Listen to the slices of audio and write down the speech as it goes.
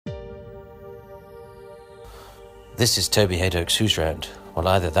This is Toby Hadoke's Who's Round. Well,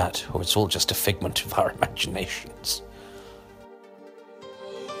 either that, or it's all just a figment of our imaginations.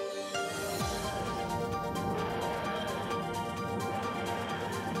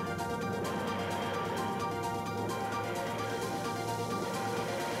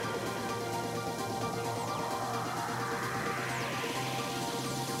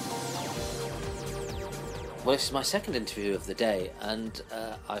 Well, this is my second interview of the day, and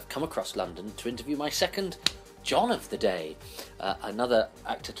I've come across London to interview my second John of the day, another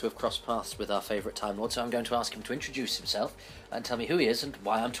actor to have crossed paths with our favourite Time Lord, so I'm going to ask him to introduce himself and tell me who he is and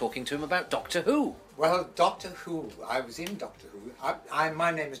why I'm talking to him about Doctor Who. Well, Doctor Who, I was in Doctor Who.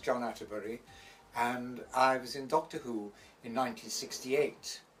 My name is John Atterbury, and I was in Doctor Who in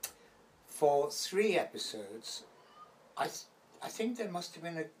 1968 for 3 episodes. I think there must have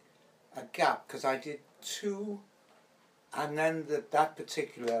been a gap, because I did 2, and then that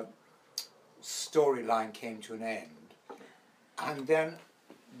particular storyline came to an end, and then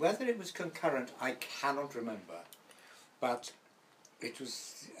whether it was concurrent I cannot remember, but it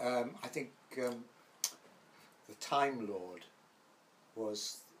was I think the Time Lord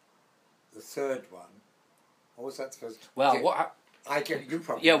was the 3rd one, or was that the first? Well, you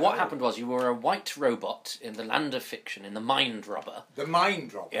probably yeah, know. what happened was you were a white robot in the land of fiction, in The Mind Robber. The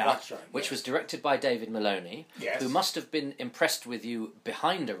Mind Robber, yeah, that's right. Which was directed by David Maloney, yes, who must have been impressed with you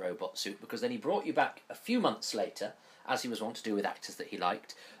behind a robot suit, because then he brought you back a few months later, as he was wont to do with actors that he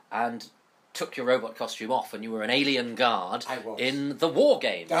liked, and took your robot costume off, and you were an alien guard in the War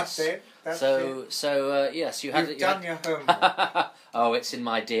Games. That's it. So yes, you had. You've done your homework. Oh, it's in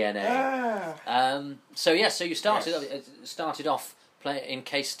my DNA. So you started off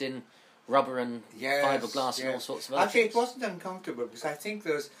encased in rubber and fiberglass and all sorts of other Actually, things. it wasn't uncomfortable, because I think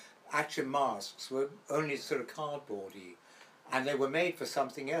those action masks were only sort of cardboardy, and they were made for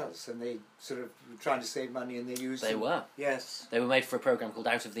something else, and they sort of were trying to save money, and they used them. Were. Yes. They were made for a programme called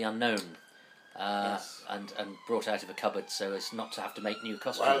Out of the Unknown, yes. and brought out of a cupboard so as not to have to make new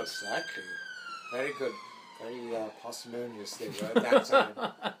costumes. Well, exactly. Very good. Very parsimonious they were at that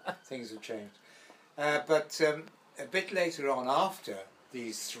time. Things have changed. But a bit later on, after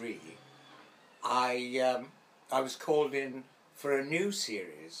these 3, I was called in for a new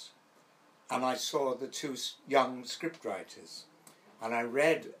series, and I saw the 2 young scriptwriters, and I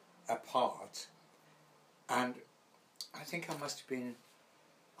read a part, and I think I must have been,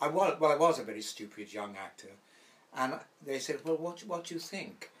 I was a very stupid young actor, and they said, well, what do you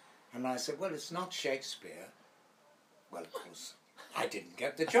think? And I said, well, it's not Shakespeare. Well, of course, I didn't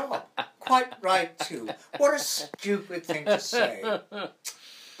get the job. Quite right, too. What a stupid thing to say.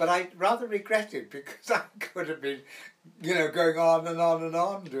 But I rather regret it, because I could have been, going on and on and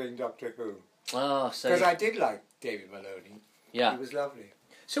on doing Doctor Who. Oh, so... Because I did like David Maloney. Yeah. He was lovely.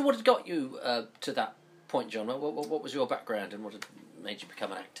 So what had got you to that point, John? What was your background, and what had made you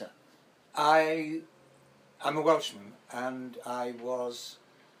become an actor? I'm a Welshman, and I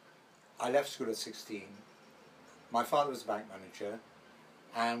left school at 16. My father was a bank manager,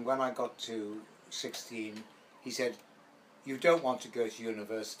 and when I got to 16, he said, you don't want to go to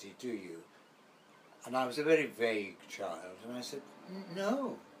university, do you? And I was a very vague child, and I said,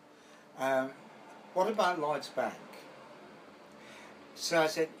 no. What about Lloyd's Bank? So I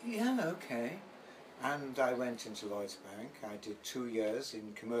said, yeah, okay. And I went into Lloyd's Bank. I did 2 years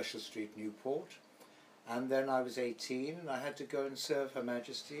in Commercial Street, Newport. And then I was 18, and I had to go and serve Her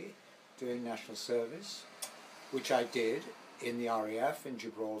Majesty doing national service, which I did in the RAF in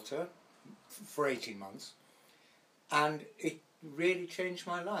Gibraltar for 18 months. And it really changed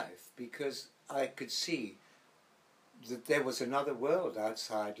my life, because I could see that there was another world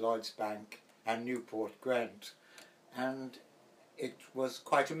outside Lloyd's Bank and Newport Gwent, and it was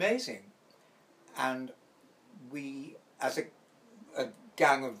quite amazing. And we, as a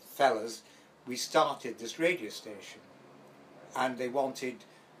gang of fellas, we started this radio station, and they wanted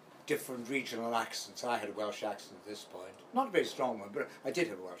different regional accents. I had a Welsh accent at this point, not a very strong one, but I did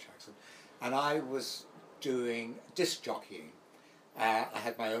have a Welsh accent. And I was doing disc jockeying. I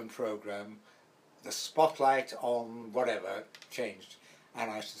had my own program. The spotlight on whatever changed, and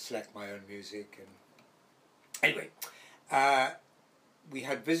I used to select my own music. And anyway, we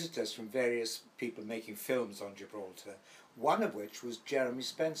had visitors from various people making films on Gibraltar, one of which was Jeremy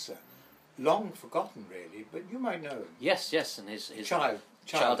Spencer, long forgotten really, but you might know him. Yes, and his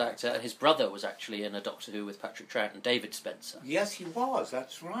child actor, and his brother was actually in a Doctor Who with Patrick Troughton and David Spencer. Yes, he was,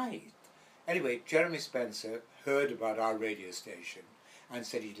 that's right. Anyway, Jeremy Spencer heard about our radio station and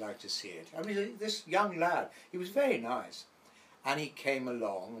said he'd like to see it. I mean, this young lad, he was very nice. And he came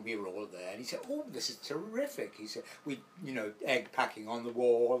along, we were all there, and he said, "Oh, this is terrific." He said, egg packing on the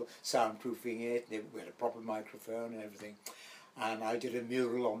wall, soundproofing it, we had a proper microphone and everything. And I did a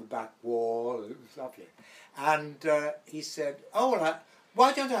mural on the back wall, it was lovely. And he said, "Oh, well,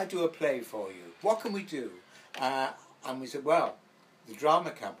 why don't I do a play for you? What can we do?" And we said, "Well, the drama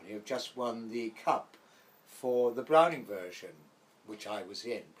company have just won the cup for the Browning version, which I was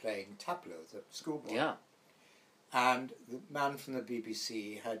in, playing Tableau, the schoolboy." Yeah. And the man from the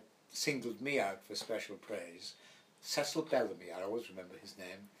BBC had singled me out for special praise. Cecil Bellamy, I always remember his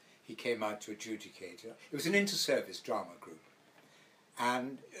name. He came out to adjudicate it. It was an inter-service drama group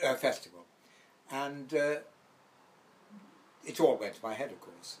and festival. And it all went to my head, of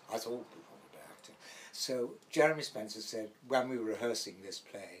course. I thought, "Oh, we want to be an actor." So Jeremy Spencer said, when we were rehearsing this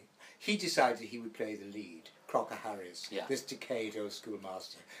play, he decided he would play the lead, Crocker Harris, this decayed old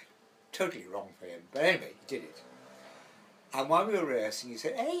schoolmaster. Totally wrong for him. But anyway, he did it. And while we were rehearsing, he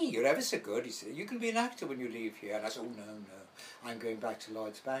said, "Hey, you're ever so good." He said, "You can be an actor when you leave here." And I said, "Oh, no, I'm going back to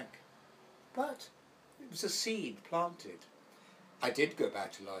Lloyd's Bank." But it was a seed planted. I did go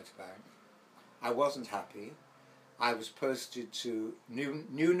back to Lloyd's Bank. I wasn't happy. I was posted to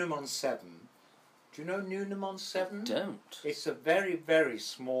Newnham-on-Severn. Do you know Newnham-on-Severn? Don't. It's a very, very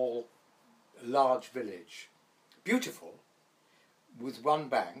small, large village. Beautiful, with one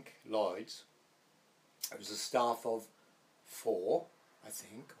bank, Lloyd's. It was a staff of 4, I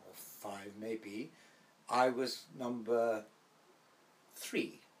think, or 5 maybe. I was number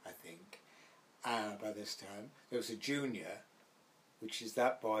 3, I think, by this time. There was a junior, which is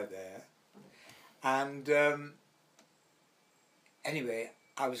that boy there. And anyway,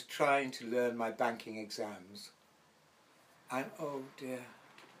 I was trying to learn my banking exams. And oh dear,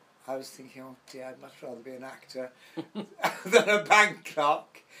 I was thinking, oh dear, I'd much rather be an actor than a bank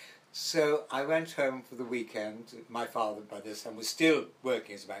clerk. So I went home for the weekend. My father, by this time, was still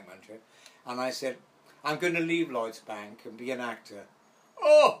working as a bank manager. And I said, "I'm going to leave Lloyd's Bank and be an actor."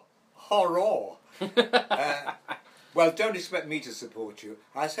 "Oh, horror!" "Well, don't expect me to support you."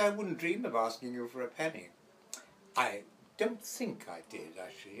 I said, "I wouldn't dream of asking you for a penny." I don't think I did,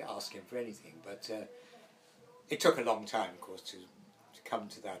 actually, ask him for anything. But it took a long time, of course, to come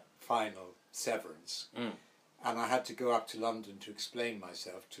to that final severance. And I had to go up to London to explain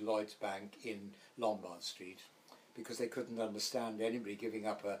myself to Lloyd's Bank in Lombard Street, because they couldn't understand anybody giving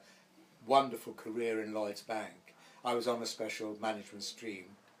up a wonderful career in Lloyd's Bank. I was on a special management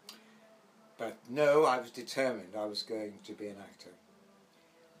stream. But no, I was determined I was going to be an actor.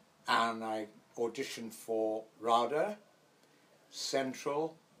 And I auditioned for RADA,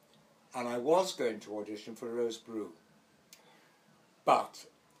 Central, and I was going to audition for Rose Brew. But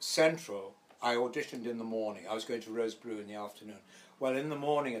Central, I auditioned in the morning. I was going to Rose Brew in the afternoon. Well, in the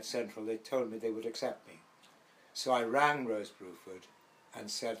morning at Central, they told me they would accept me. So I rang Rose Bruford and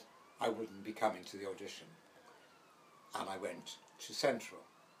said I wouldn't be coming to the audition. And I went to Central.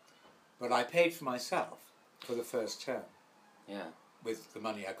 But I paid for myself for the first term. Yeah. With the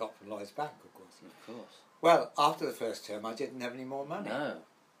money I got from Lloyd's Bank, of course. Of course. Well, after the first term, I didn't have any more money. No.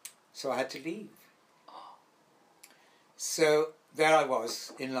 So I had to leave. So there I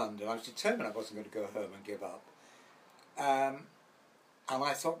was in London. I was determined I wasn't going to go home and give up. And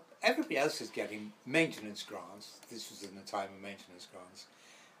I thought, everybody else is getting maintenance grants. This was in the time of maintenance grants.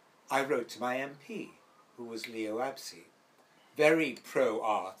 I wrote to my MP, who was Leo Absey. Very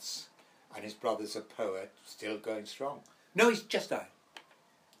pro-arts, and his brother's a poet, still going strong. No, he's just died.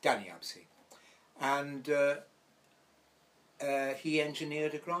 Danny Absey. And he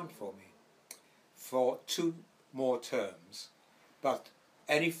engineered a grant for me for 2 more terms, but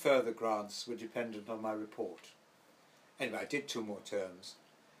any further grants were dependent on my report. Anyway, I did 2 more terms.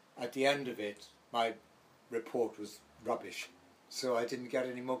 At the end of it, my report was rubbish, so I didn't get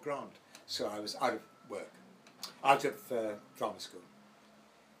any more grant. So I was out of work, out of drama school.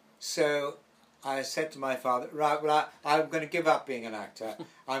 So I said to my father, right, well, I'm going to give up being an actor.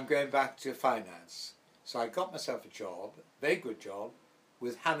 I'm going back to finance. So I got myself a job, very good job,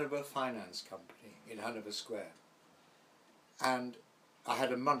 with Hanover Finance Company in Hanover Square. And I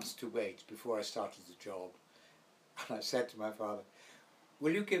had a month to wait before I started the job. And I said to my father,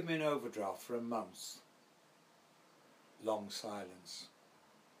 will you give me an overdraft for a month? Long silence.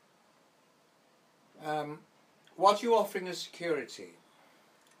 What are you offering as security?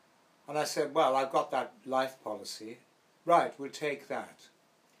 And I said, well, I've got that life policy. Right, we'll take that.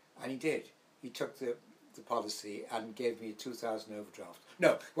 And he did. He took the policy and gave me a 2,000 overdraft.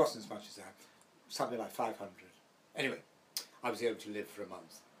 No, it wasn't as much as that. Something like 500. Anyway, I was able to live for a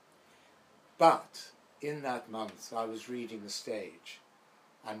month. But in that month, I was reading the stage.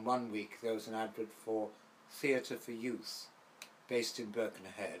 And one week there was an advert for Theatre for Youth. based in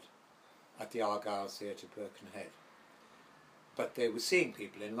Birkenhead, at the Argyle Theatre, Birkenhead. But they were seeing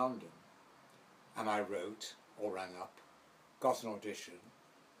people in London. And I wrote, or rang up, got an audition,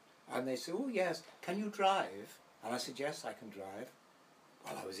 and they said, oh yes, can you drive? And I said, yes, I can drive.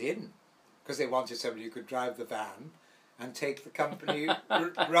 Well, I was in, because they wanted somebody who could drive the van and take the company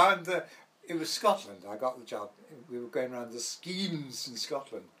round the... It was Scotland, I got the job. We were going around the schemes in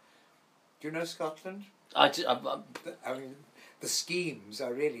Scotland. Do you know Scotland? I mean, the schemes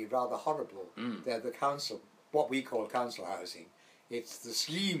are really rather horrible. They're the council, what we call council housing. It's the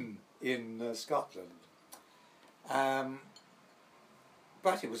scheme in Scotland.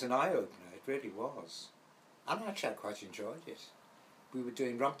 But it was an eye-opener, it really was. And actually I quite enjoyed it. We were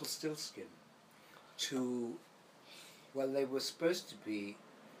doing Rumpelstiltskin to, well, they were supposed to be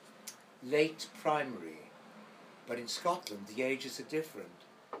late primary, but in Scotland the ages are different.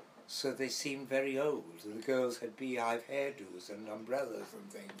 So they seemed very old. The girls had beehive hairdos and umbrellas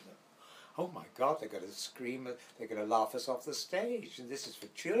and things. Oh my God, they're going to scream, they're going to laugh us off the stage. And this is for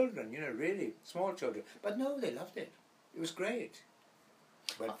children, you know, really, small children. But no, they loved it. It was great.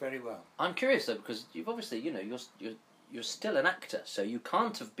 Went very well. I'm curious though, because you've obviously, you know, you're still an actor, so you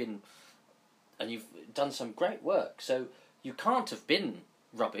can't have been, and you've done some great work, so you can't have been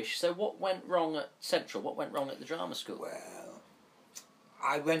rubbish. So what went wrong at Central? What went wrong at the drama school? Well,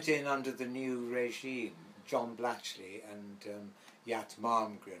 I went in under the new regime, John Blatchley and Yat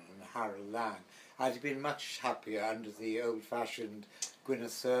Malmgren and Harold Lang. I'd have been much happier under the old-fashioned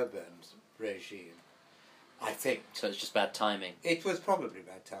Gwyneth Thurburn regime, I think. So it's just bad timing. It was probably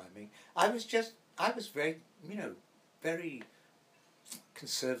bad timing. I was very, you know, very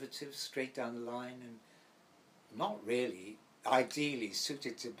conservative, straight down the line, and not really ideally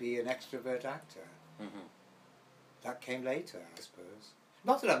suited to be an extrovert actor. Mm-hmm. That came later, I suppose.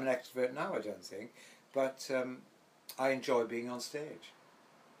 Not that I'm an extrovert now, I don't think, but I enjoy being on stage.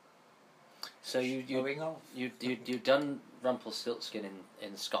 So you've done Rumpelstiltskin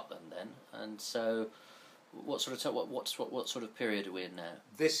in Scotland then, and so what sort of period are we in now?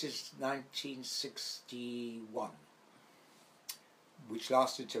 This is 1961, which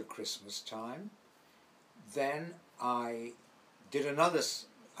lasted till Christmas time. Then I did another.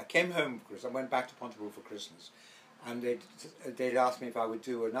 I came home for Christmas. I went back to Pontypool for Christmas, and they'd asked me if I would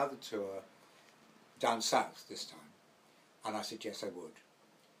do another tour down south this time, and I said yes, I would.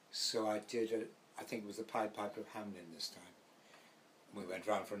 So I did. I think it was the Pied Piper of Hamelin this time. We went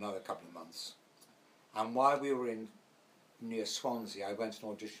round for another couple of months, and while we were near Swansea, I went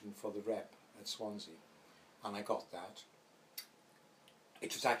and auditioned for the Rep at Swansea, and I got that.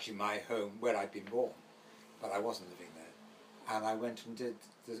 It was actually my home where I'd been born, but I wasn't living there. And I went and did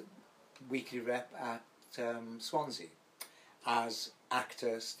the weekly Rep at Swansea as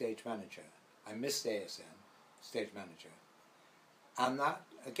actor, stage manager. I missed ASM, stage manager. And that,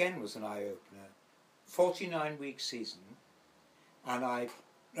 again, was an eye-opener. 49-week season, and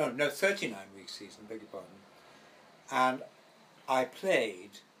 39-week season, beg your pardon. And I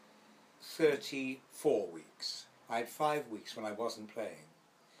played 34 weeks. I had 5 weeks when I wasn't playing.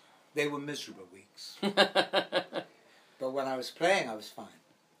 They were miserable weeks. But when I was playing, I was fine.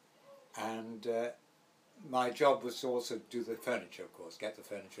 And my job was to also do the furniture, of course, get the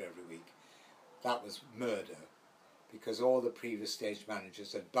furniture every week. That was murder, because all the previous stage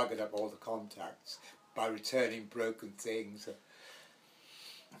managers had buggered up all the contacts by returning broken things.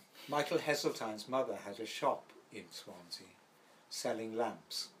 Michael Heseltine's mother had a shop in Swansea selling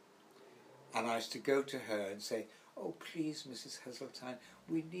lamps. And I used to go to her and say, oh, please, Mrs. Heseltine,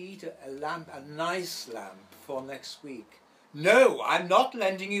 we need a lamp, a nice lamp for next week. No, I'm not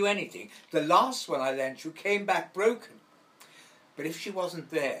lending you anything. The last one I lent you came back broken. But if she wasn't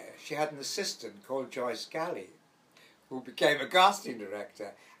there, she had an assistant called Joyce Galley, who became a casting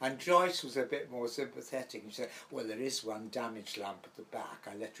director. And Joyce was a bit more sympathetic. She said, well, there is one damaged lamp at the back.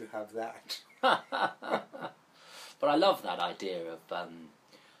 I'll let you have that. But I love that idea of,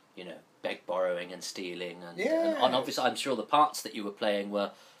 you know, beg, borrowing and stealing. And obviously, I'm sure the parts that you were playing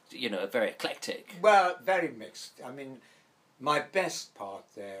were, you know, very eclectic. Well, very mixed. I mean, my best part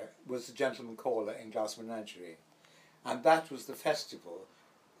there was the Gentleman Caller in Glass Menagerie. And that was the festival.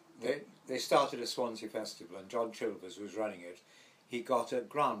 They started a Swansea festival, and John Chilvers, who was running it, he got a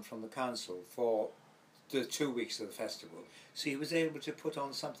grant from the council for the 2 weeks of the festival. So he was able to put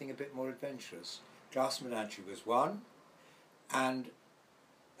on something a bit more adventurous. Glass Menagerie was one, and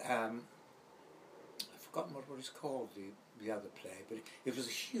I've forgotten what it's called, the other play, but it was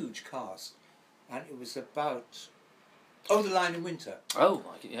a huge cast, and it was about The Lion in Winter. Oh,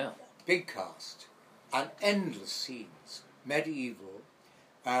 yeah. Big cast, and endless scenes, medieval,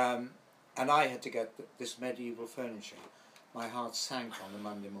 and I had to get this medieval furniture. my heart sank on the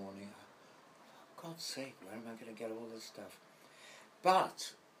Monday morning. For God's sake, where am I going to get all this stuff?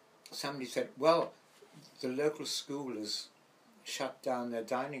 But somebody said, well, the local school has shut down their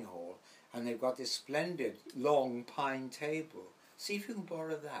dining hall and they've got this splendid long pine table. See if you can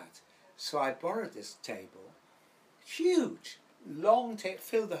borrow that. So I borrowed this table, huge, long table,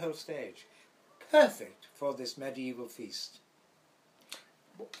 filled the whole stage. Perfect for this medieval feast.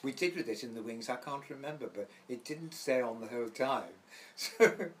 We did with it in the wings, I can't remember, but it didn't stay on the whole time.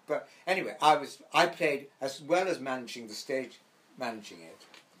 So, but anyway, I played, as well as managing the stage, managing it,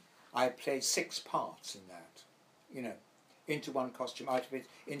 I played 6 parts in that, you know, into one costume, out of it,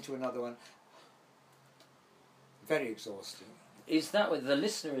 into another one. Very exhausting. Is that where the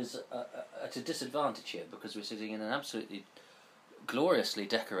listener is at a disadvantage here, because we're sitting in an absolutely gloriously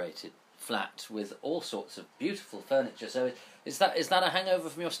decorated flat with all sorts of beautiful furniture? So is that a hangover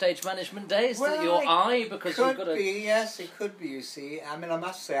from your stage management days? Well, that your eye, because you've got be, yes, it could be, you see. I mean, I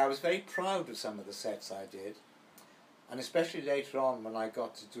must say, I was very proud of some of the sets I did. And especially later on when I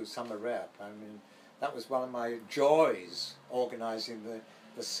got to do summer rep, I mean, that was one of my joys, organising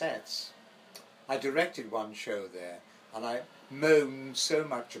the sets. I directed one show there, and I moaned so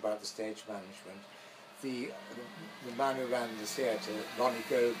much about the stage management. The man who ran the theatre, Ronnie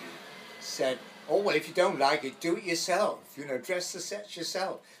Goby, said, oh, well, if you don't like it, do it yourself. You know, dress the sets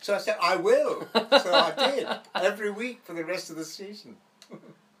yourself. So I said, I will. So I did, every week for the rest of the season.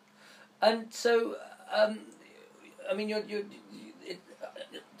 And so, I mean, the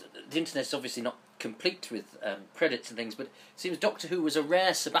internet's obviously not complete with credits and things, but it seems Doctor Who was a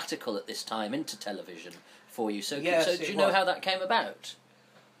rare sabbatical at this time into television for you. So, yes, so do you know how that came about?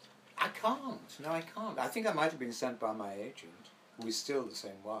 I can't. No, I can't. I think I might have been sent by my agent, who is still the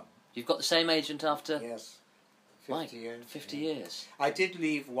same one. You've got the same agent after? Yes. 50 years. 50 years. I did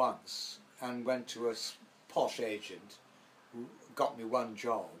leave once and went to a posh agent who got me one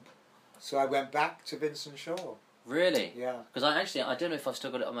job. So I went back to Vincent Shaw. Really? Yeah. Because I don't know if I've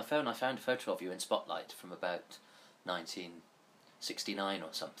still got it on my phone. I found a photo of you in Spotlight from about 1969 or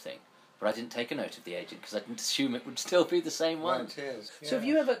something. But I didn't take a note of the agent because I didn't assume it would still be the same one. Well, it is. Yeah. So have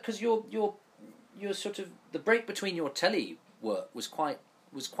you ever, because your sort of, the break between your telly work was quite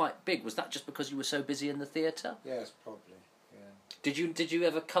big. Was that just because you were so busy in the theatre? Yes, probably. Yeah. Did you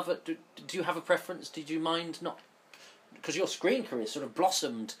ever cover? Do you have a preference? Did you mind not? Because your screen career sort of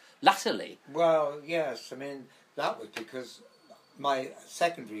blossomed latterly. Well, yes. I mean, that was because my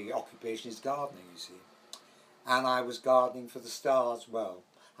secondary occupation is gardening, you see, and I was gardening for the stars. Well,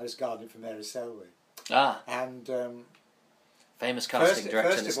 I was gardening for Mary Selway. Ah. And famous casting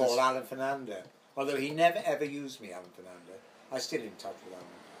director. First of all, Alan Fernando. Although he never ever used me, Alan Fernando. I'm still in touch with Alan.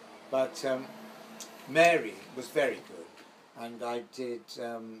 But Mary was very good, and I did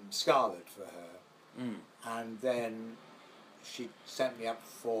Scarlet for her. Mm. And then she sent me up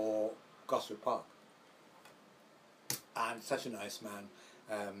for Gosford Park. And such a nice man.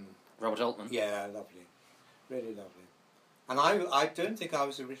 Robert Altman. Yeah, lovely. Really lovely. And I don't think I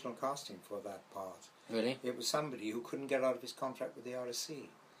was original casting for that part. Really? It was somebody who couldn't get out of his contract with the RSC.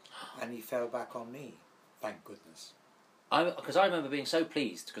 And he fell back on me. Thank goodness. Because I remember being so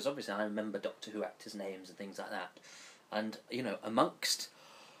pleased, because obviously I remember Doctor Who actors' names and things like that. And, you know, amongst,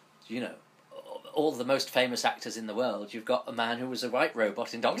 you know, all the most famous actors in the world, you've got a man who was a white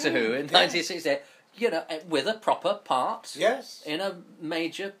robot in Doctor Who in 1968, you know, with a proper part. Yes. In a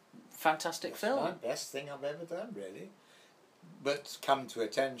major, fantastic film. That's the best thing I've ever done, really. But come to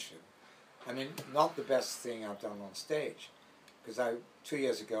attention. I mean, not the best thing I've done on stage. Because 2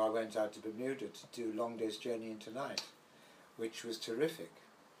 years ago I went out to Bermuda to do Long Day's Journey into Night, which was terrific.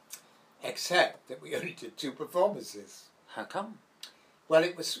 Except that we only did 2 performances. How come? Well,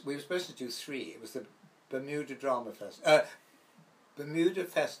 we were supposed to do 3. It was the Bermuda Bermuda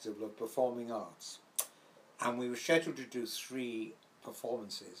Festival of Performing Arts. And we were scheduled to do 3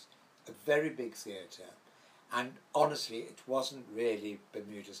 performances, a very big theatre. And honestly, it wasn't really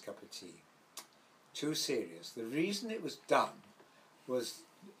Bermuda's cup of tea. Too serious. The reason it was done was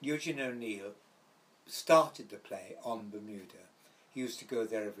Eugene O'Neill started the play on Bermuda. He used to go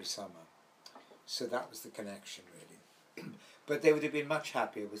there every summer. So that was the connection, really. But they would have been much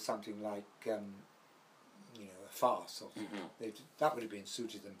happier with something like, you know, a farce. Or that would have been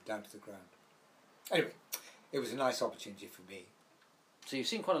suited them down to the ground. Anyway, it was a nice opportunity for me. So you've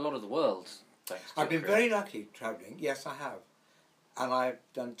seen quite a lot of the world, thanks to I've been very lucky travelling. Yes, I have. And I've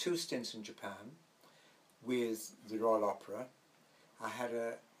done 2 stints in Japan with the Royal Opera. I had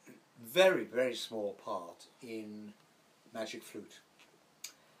a very, very small part in Magic Flute.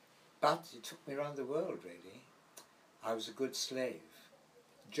 But it took me around the world, really. I was a good slave,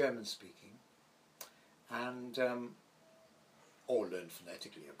 German speaking. And all learned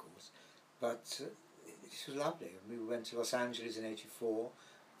phonetically, of course. But it was lovely. We went to Los Angeles in '84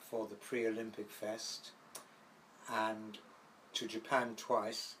 for the pre-Olympic Fest, and to Japan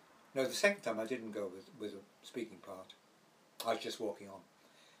twice. No, the second time I didn't go with a speaking part. I was just walking on.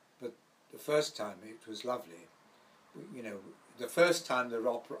 But the first time it was lovely. You know, the first time the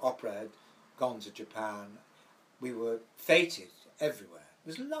opera had gone to Japan, we were feted everywhere. It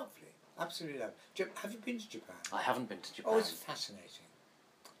was lovely, absolutely lovely. Have you been to Japan? I haven't been to Japan. Oh, it's fascinating.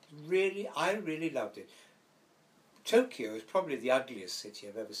 Really, I really loved it. Tokyo is probably the ugliest city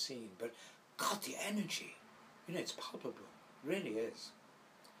I've ever seen, but God, the energy, you know, it's palpable. It really is.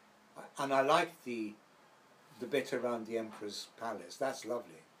 And I like the bit around the Emperor's Palace. That's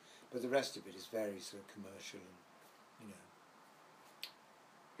lovely, but the rest of it is very sort of commercial, and you know.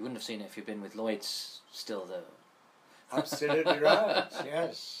 You wouldn't have seen it if you'd been with Lloyd's still, though. Absolutely right.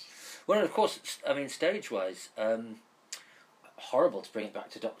 Yes. Well, of course, I mean, stage-wise, horrible to bring it back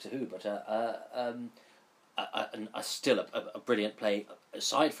to Doctor Who, but still a brilliant play,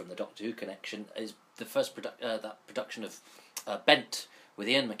 aside from the Doctor Who connection, is the first that production of Bent with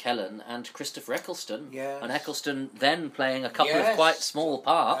Ian McKellen and Christopher Eccleston. Yes. And Eccleston then playing a couple of Yes. quite small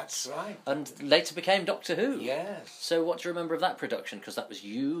parts. That's right. And later became Doctor Who. Yes. So what do you remember of that production? Because that was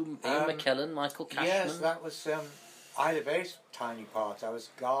you, Ian McKellen, Michael Cashman. Yes, that was. I had a very tiny part. I was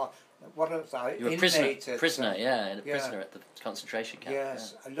guard. What was I? You were Inmate prisoner, at, prisoner yeah. prisoner at the concentration camp.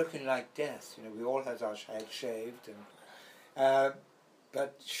 Yes, looking like death. You know, we all had our head shaved, and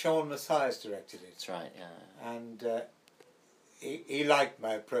but Sean Mathias directed it. That's right. Yeah. And he liked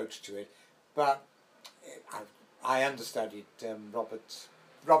my approach to it, but I understudied Robert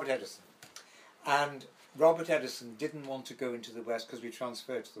Edison, and Robert Edison didn't want to go into the West because we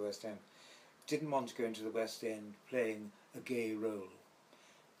transferred to the West End. Didn't want to go into the West End playing a gay role,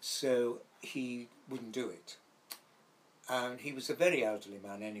 so he wouldn't do it. And he was a very elderly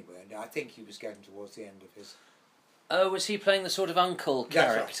man anyway, and I think he was getting towards the end of his... Oh, was he playing the sort of uncle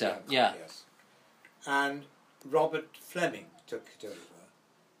character? Right, yeah. Yes. And Robert Fleming took it over.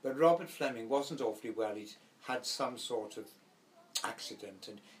 But Robert Fleming wasn't awfully well. He had some sort of accident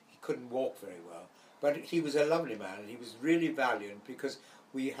and he couldn't walk very well. But he was a lovely man, and he was really valiant because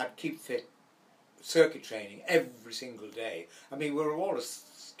we had keep fit circuit training every single day. I mean, we were all as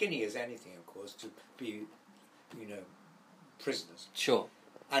skinny as anything, of course, to be, you know, prisoners. Sure.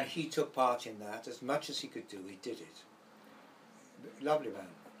 And he took part in that as much as he could do. He did it. Lovely man.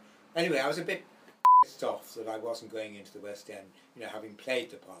 Anyway, I was a bit pissed off that I wasn't going into the West End, you know, having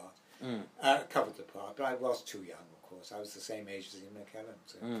played the part, covered the part, but I was too young, of course. I was the same age as Ian McKellen,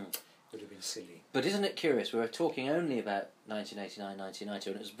 so it would have been silly. But isn't it curious? We were talking only about 1989, 1990,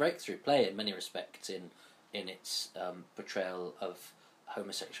 and it was a breakthrough play in many respects in its portrayal of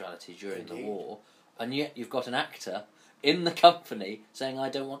homosexuality during Indeed. the war, and yet you've got an actor in the company saying, I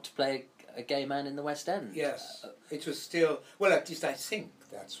don't want to play a gay man in the West End. Yes, it was still, well, at least I think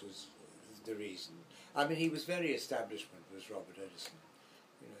that was the reason. I mean, he was very establishment, was Robert Edison.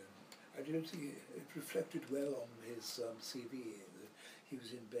 You know, I don't think it reflected well on his CV that he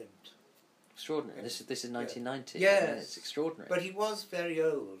was in Bent. Extraordinary. This is 1990. Yes. I mean, it's extraordinary. But he was very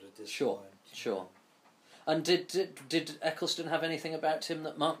old at this point. Sure. And did Eccleston have anything about him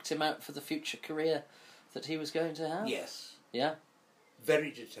that marked him out for the future career that he was going to have? Yes. Yeah?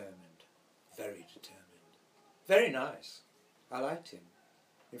 Very determined. Very determined. Very nice. I liked him.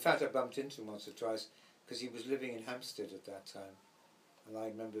 In fact, I bumped into him once or twice because he was living in Hampstead at that time. And I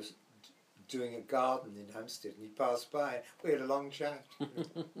remember doing a garden in Hampstead, and he passed by and we had a long chat.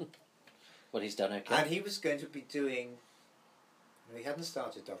 Well, he's done okay. And he was going to be doing... he hadn't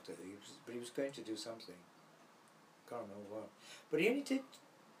started Doctor Who, but he was going to do something. Can't remember what. But he only did...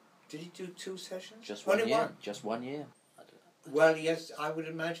 Did he do 2 sessions? Just one Only year. one. Just 1 year. Well, yes, I would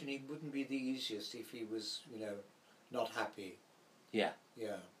imagine he wouldn't be the easiest if he was, you know, not happy. Yeah.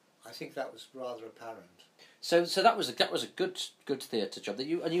 Yeah, I think that was rather apparent. So that was a good theatre job that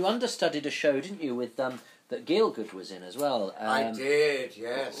you understudied a show, didn't you, with that Gielgud was in as well. I did,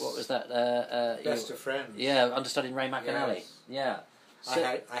 yes. What was that? Best of Friends. Yeah, understudying Ray McAnally. Yes. Yeah.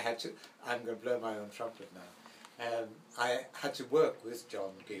 So, I had to. I'm going to blow my own trumpet now. I had to work with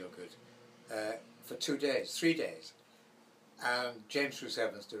John Gielgud for 2 days, 3 days. And James Bruce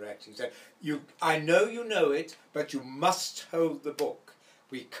Evans directing. He said, I know you know it, but you must hold the book.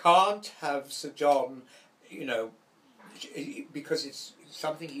 We can't have Sir John, you know, because it's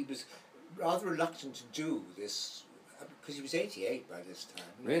something he was rather reluctant to do, this, because he was 88 by this time.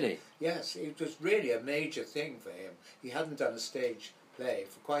 Really? Yes, it was really a major thing for him. He hadn't done a stage play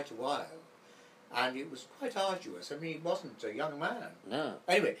for quite a while, and it was quite arduous. I mean, he wasn't a young man. No.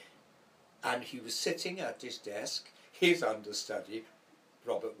 Anyway, and he was sitting at his desk. his understudy,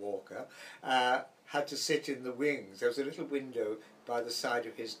 Robert Walker, had to sit in the wings. There was a little window by the side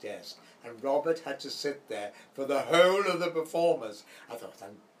of his desk, and Robert had to sit there for the whole of the performance. I thought,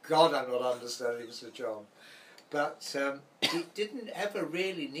 thank God I'm not understudying Sir John. But he didn't ever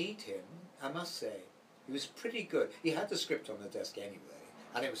really need him, I must say. He was pretty good. He had the script on the desk anyway,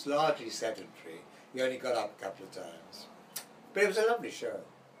 and it was largely sedentary. He only got up a couple of times. But it was a lovely show.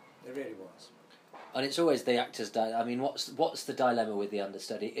 It really was. And it's always the actor's I mean, what's the dilemma with the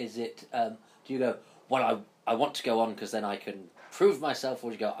understudy? Is it, do you go, well, I want to go on because then I can prove myself,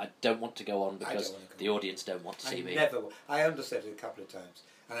 or do you go, I don't want to go on because the audience don't want to see me? I understudied a couple of times,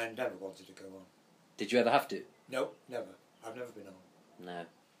 and I never wanted to go on. Did you ever have to? No, never. I've never been on. No.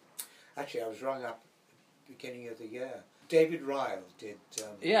 Actually, I was rung up at the beginning of the year. David Ryle did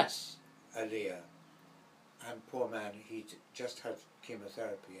Yes. Aaliyah, and poor man, he just had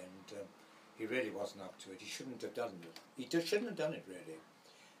chemotherapy, and he really wasn't up to it. He shouldn't have done it. He shouldn't have done it, really.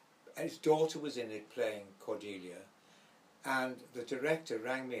 His daughter was in it playing Cordelia, and the director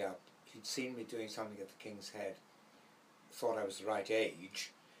rang me up. He'd seen me doing something at the King's Head, thought I was the right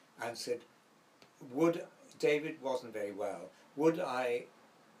age, and said, David wasn't very well, would I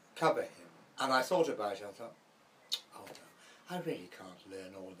cover him? And I thought about it. I thought, oh no, I really can't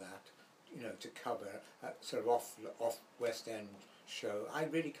learn all that, you know, to cover a sort of off West End show. I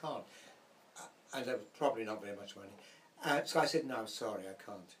really can't. And there was probably not very much money. So I said, no, I'm sorry, I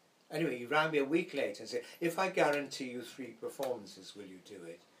can't. Anyway, he rang me a week later and said, if I guarantee you 3 performances, will you do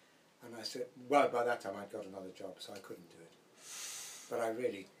it? And I said, well, by that time I'd got another job, so I couldn't do it. But I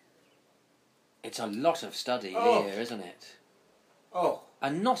really... It's a lot of study here, isn't it? Oh.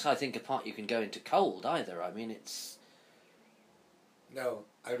 And not, I think, a part you can go into cold either. I mean, it's... No,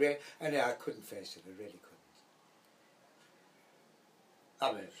 I couldn't face it, I really couldn't.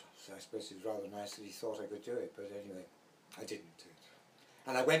 I mean, I suppose it's rather nice that he thought I could do it, but anyway, I didn't do it.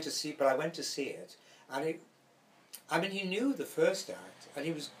 And I went to see it, and I mean, he knew the first act, and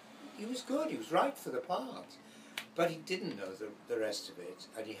he was good, he was right for the part, but he didn't know the rest of it,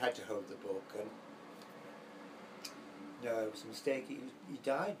 and he had to hold the book, and no, it was a mistake. He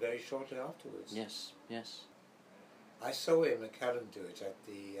died very shortly afterwards. Yes, yes. I saw Ian McKellen do it at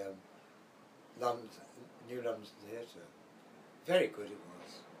the New London Theatre. Very good it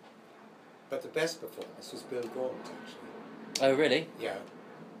was. But the best performance was Bill Gaunt, actually. Oh, really? Yeah.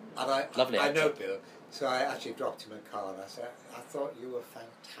 And Lovely I actor. know Bill, so I actually dropped him a card. I said, I thought you were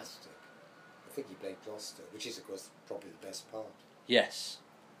fantastic. I think he played Gloucester, which is, of course, probably the best part. Yes.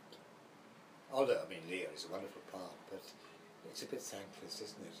 Although, I mean, Leo is a wonderful part, but it's a bit thankless,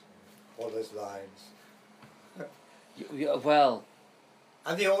 isn't it? All those lines. Well...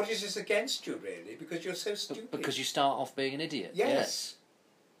 And the audience is against you, really, because you're so stupid. Because you start off being an idiot. Yes.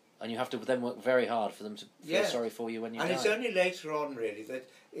 And you have to then work very hard for them to feel sorry for you when you die. And it's only later on, really, that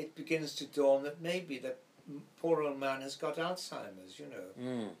it begins to dawn that maybe the poor old man has got Alzheimer's, you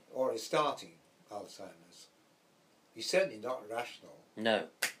know, or is starting Alzheimer's. He's certainly not rational. No,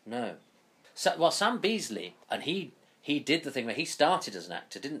 no. So, well, Sam Beasley, and he did the thing where he started as an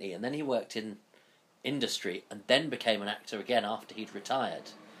actor, didn't he? And then he worked in industry and then became an actor again after he'd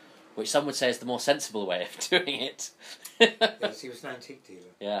retired, which some would say is the more sensible way of doing it. Yes, he was an antique dealer.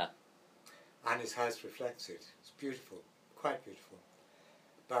 Yeah. And his house reflects it. It's beautiful, quite beautiful.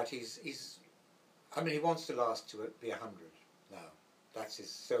 But he's I mean, he wants to last to be 100 now. That's his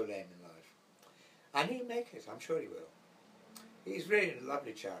so lame in life. And he'll make it, I'm sure he will. He's really a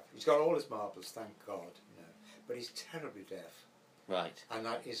lovely chap. He's got all his marbles, thank God, you know. But he's terribly deaf. Right. And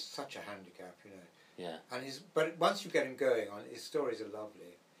that is such a handicap, you know. Yeah. And but once you get him going on, his stories are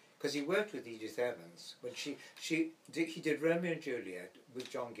lovely. Because he worked with Edith Evans when he did Romeo and Juliet with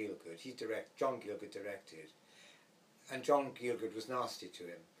John Gielgud. John Gielgud directed, and John Gielgud was nasty to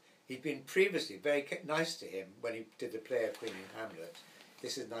him. He'd been previously very nice to him when he did the play of Queen in Hamlet.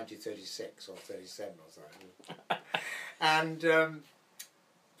 This is 1936 or 37 or something. And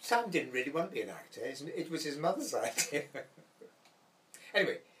Sam didn't really want to be an actor. It was his mother's idea.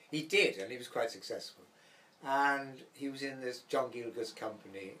 Anyway, he did, and he was quite successful. And he was in this John Gielgud's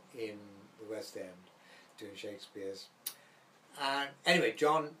company in the West End, doing Shakespeare's. And anyway,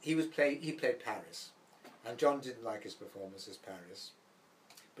 he played Paris, and John didn't like his performance as Paris,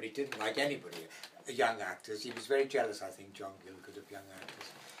 but he didn't like anybody, young actors. He was very jealous, I think, John Gielgud, of young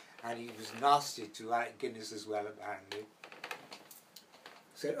actors, and he was nasty to Guinness as well, apparently.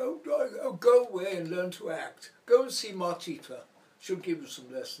 Said, "Oh, go away and learn to act. Go and see Martita. She'll give you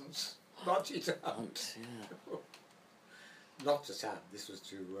some lessons." Martita. Yeah. Not to Sam. This was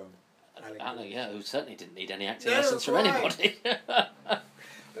to Alan. Alan, yeah, who certainly didn't need any acting lessons from anybody.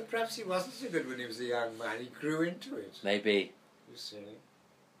 But perhaps he wasn't so good when he was a young man. He grew into it. Maybe. You see.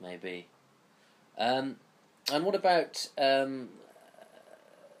 Maybe. And what about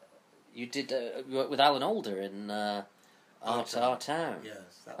you did you worked with Alan Alda in Our Town? Yes.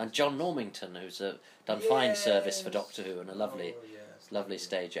 And John Normington, who's done fine service for Doctor Who and a lovely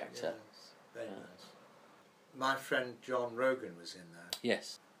stage actor. Yes, very nice. My friend John Rogan was in that.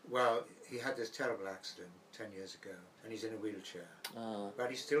 Yes. Well, he had this terrible accident 10 years ago, and he's in a wheelchair. Oh. But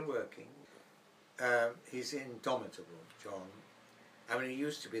he's still working. He's indomitable, John. I mean, he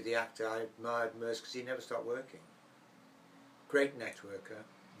used to be the actor I admired most because he never stopped working. Great networker,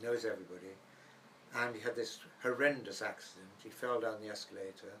 knows everybody. And he had this horrendous accident. He fell down the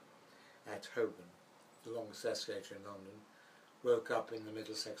escalator at Holborn, the longest escalator in London, woke up in the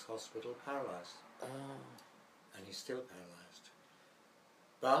Middlesex Hospital paralysed. Oh. And he's still paralysed.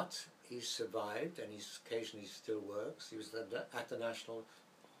 But he's survived, and he's occasionally still works. He was at the National,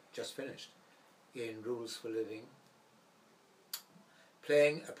 just finished, in Rules for Living,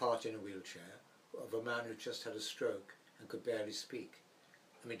 playing a part in a wheelchair of a man who just had a stroke and could barely speak.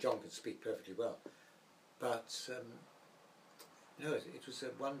 I mean, John could speak perfectly well, but no, it was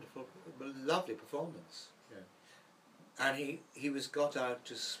a wonderful, lovely performance. Yeah. And he was got out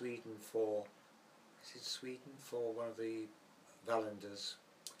to Sweden for, is it Sweden, for one of the Vallanders.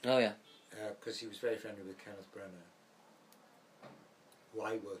 Oh yeah. Because he was very friendly with Kenneth Branagh, who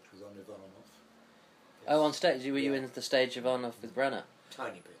I worked with on Ivanov. Yes. Oh, on stage? Were you in the stage of Ivanov with Branagh?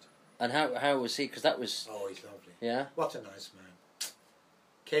 Tiny bit. And how was he? Because that was... Oh, he's lovely. Yeah? What a nice man.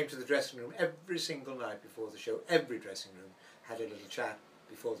 Came to the dressing room every single night before the show. Every dressing room had a little chat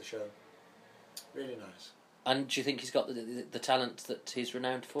before the show. Really nice. And do you think he's got the talent that he's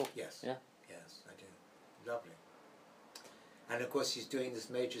renowned for? Yes. Yeah? Yes, I do. Lovely. And of course he's doing this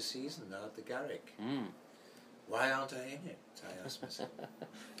major season now at the Garrick. Mm. Why aren't I in it? I ask myself.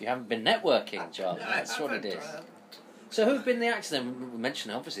 You haven't been networking, John. No, That's what it is. So who have been the actors then? We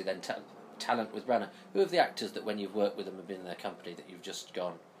mentioned obviously then talent with Branagh. Who have the actors that when you've worked with them have been in their company that you've just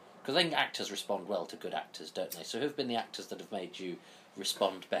gone? Because I think actors respond well to good actors, don't they? So who have been the actors that have made you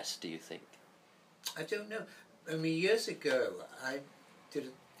respond best, do you think? I don't know. I mean, years ago, I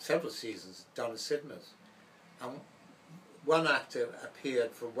did several seasons down at Sidmouth, and one actor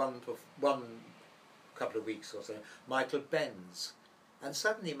appeared for one couple of weeks or so, Michael Benz, and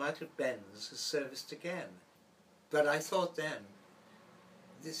suddenly Michael Benz has serviced again. But I thought then,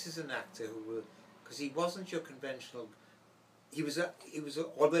 this is an actor who will, because he wasn't your conventional.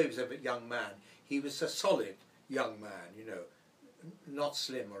 Although he was a young man, he was a solid young man, you know, not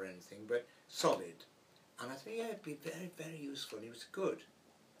slim or anything, but solid. And I think it'd be very, very useful. He was good,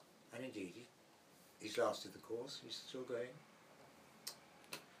 and indeed, he's lasted the course. He's still going.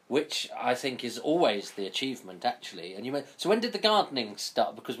 Which I think is always the achievement, actually. And so when did the gardening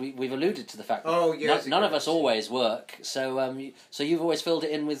start? Because we've alluded to the fact that none of us always work. So so you've always filled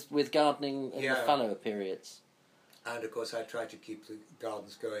it in with gardening in the fallow periods. And of course, I try to keep the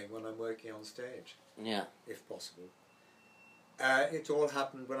gardens going when I'm working on stage. Yeah, if possible. It all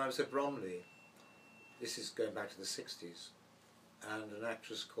happened when I was at Bromley. This is going back to the 60s, and an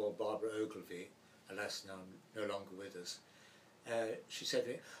actress called Barbara Ogilvie, alas now no longer with us. She said to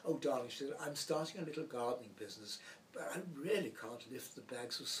me, "Oh darling," she said, "I'm starting a little gardening business, but I really can't lift the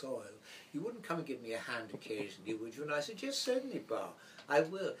bags of soil. You wouldn't come and give me a hand occasionally, would you?" And I said, "Yes, certainly, Bar, I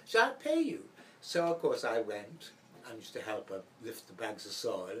will. So I'll pay you." So of course I went and used to help her lift the bags of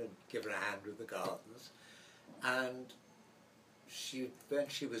soil and give her a hand with the gardens. And then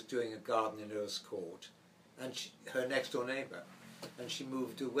she was doing a garden in Earl's Court, and her next door neighbour, and she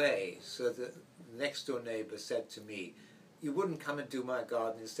moved away. So the next door neighbour said to me, "You wouldn't come and do my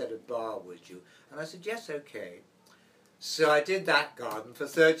garden instead of Bar, would you?" And I said, "Yes, okay." So I did that garden for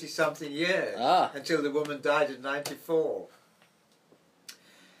 30-something years, until the woman died at 94.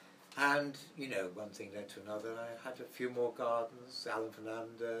 And, you know, one thing led to another. I had a few more gardens, Alan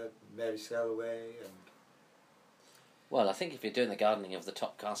Fernanda, Mary Selway, and... Well, I think if you're doing the gardening of the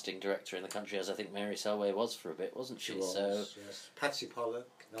top casting director in the country, as I think Mary Selway was for a bit, wasn't she? She was, so, yes. Patsy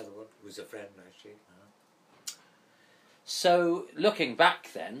Pollock, another one, who was a friend, actually. So, looking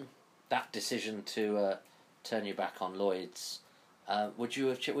back then, that decision to turn you back on Lloyd's, would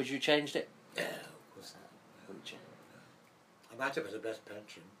you changed it? No, of course not. Wouldn't you? I might have had a better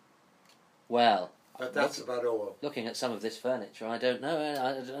pension. Well, but that's about all. Looking at some of this furniture, I don't know.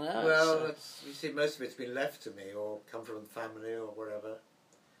 I don't know. Well, you see, most of it's been left to me, or come from the family, or whatever.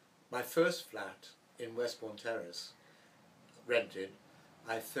 My first flat in Westbourne Terrace, rented,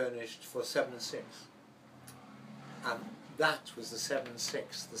 I furnished for 7 and 6, and that was the 7 and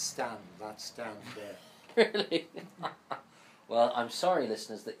 6, the stand, that stand there. Really? Well, I'm sorry,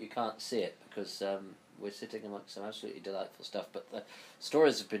 listeners, that you can't see it, because we're sitting amongst some absolutely delightful stuff, but the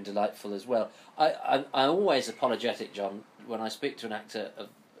stories have been delightful as well. I'm always apologetic, John, when I speak to an actor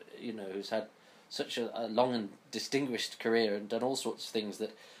who's had such a long and distinguished career and done all sorts of things,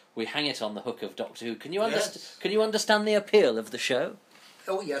 that we hang it on the hook of Doctor Who. Can you understand the appeal of the show?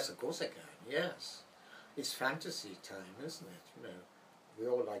 Oh yes, of course I can. Yes, it's fantasy time, isn't it? We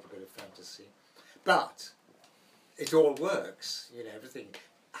all like a bit of fantasy, but it all works. Everything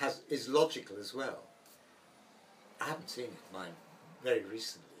is logical as well. I haven't seen mine very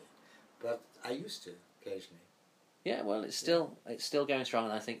recently, but I used to occasionally. Yeah, well, it's still going strong,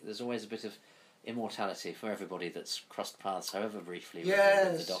 and I think there's always a bit of immortality for everybody that's crossed paths, however briefly, with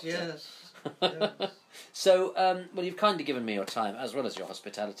the Doctor. Yes. So, well, you've kindly given me your time as well as your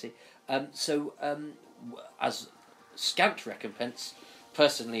hospitality. As scant recompense,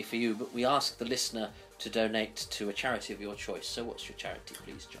 personally for you, but we ask the listener to donate to a charity of your choice. So, what's your charity,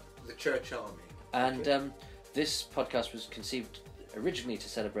 please, John? The Church Army. And this podcast was conceived originally to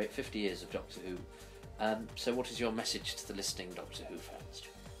celebrate 50 years of Doctor Who. So, what is your message to the listening Doctor Who fans,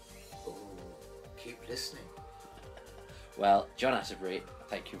 John? Oh, keep listening. Well, John Atterbury,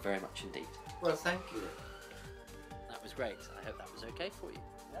 thank you very much indeed. Well, thank you. That was great. I hope that was okay for you.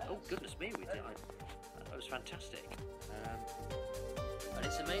 Yes. Oh, goodness me, that was fantastic. And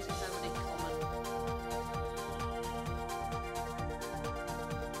it's amazing how many common...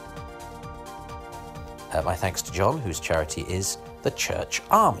 my thanks to John, whose charity is the Church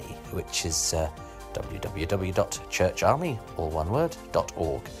Army, which is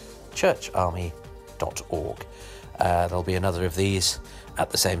www.churcharmy.org. churcharmy.org. There'll be another of these at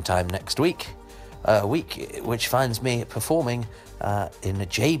the same time next week. A week which finds me performing in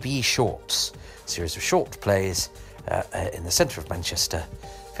JB Shorts, a series of short plays in the centre of Manchester,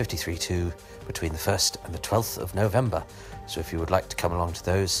 53-2, between the 1st and the 12th of November. So if you would like to come along to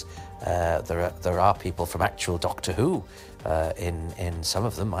those, there are people from actual Doctor Who in some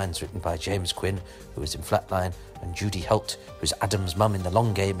of them. Mine's written by James Quinn, who is in Flatline, and Judy Holt, who's Adam's mum in The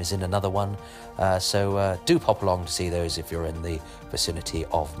Long Game, is in another one. So do pop along to see those if you're in the vicinity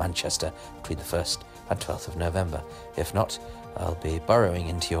of Manchester between the 1st and 12th of November. If not, I'll be burrowing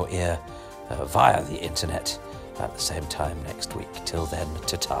into your ear via the internet at the same time next week. Till then,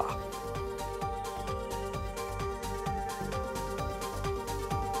 ta-ta.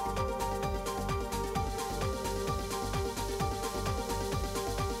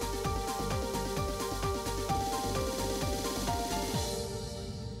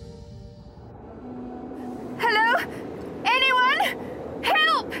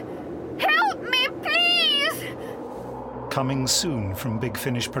 Coming soon from Big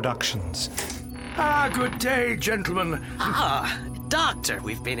Finish Productions. Good day, gentlemen. Doctor,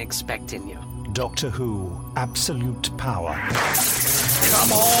 we've been expecting you. Doctor Who, Absolute Power.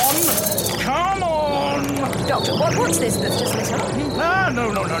 Come on! Doctor, what's this that's just lit up?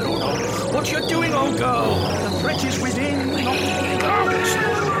 No. What you're doing, old girl. The threat is within, not without.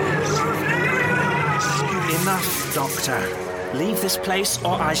 Enough, Doctor. Leave this place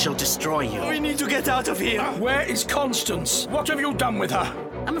or I shall destroy you. We need to get out of here. Where is Constance? What have you done with her?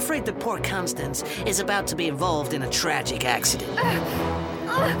 I'm afraid that poor Constance is about to be involved in a tragic accident. They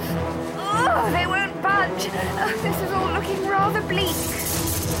won't budge. This is all looking rather bleak.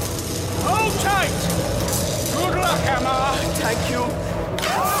 Hold tight! Good luck, Emma. Thank you.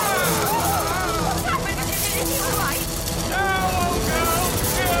 What's happened? Is he all right? Now, old girl,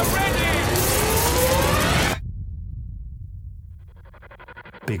 we're ready.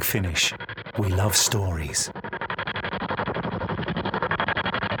 Big Finish. We love stories.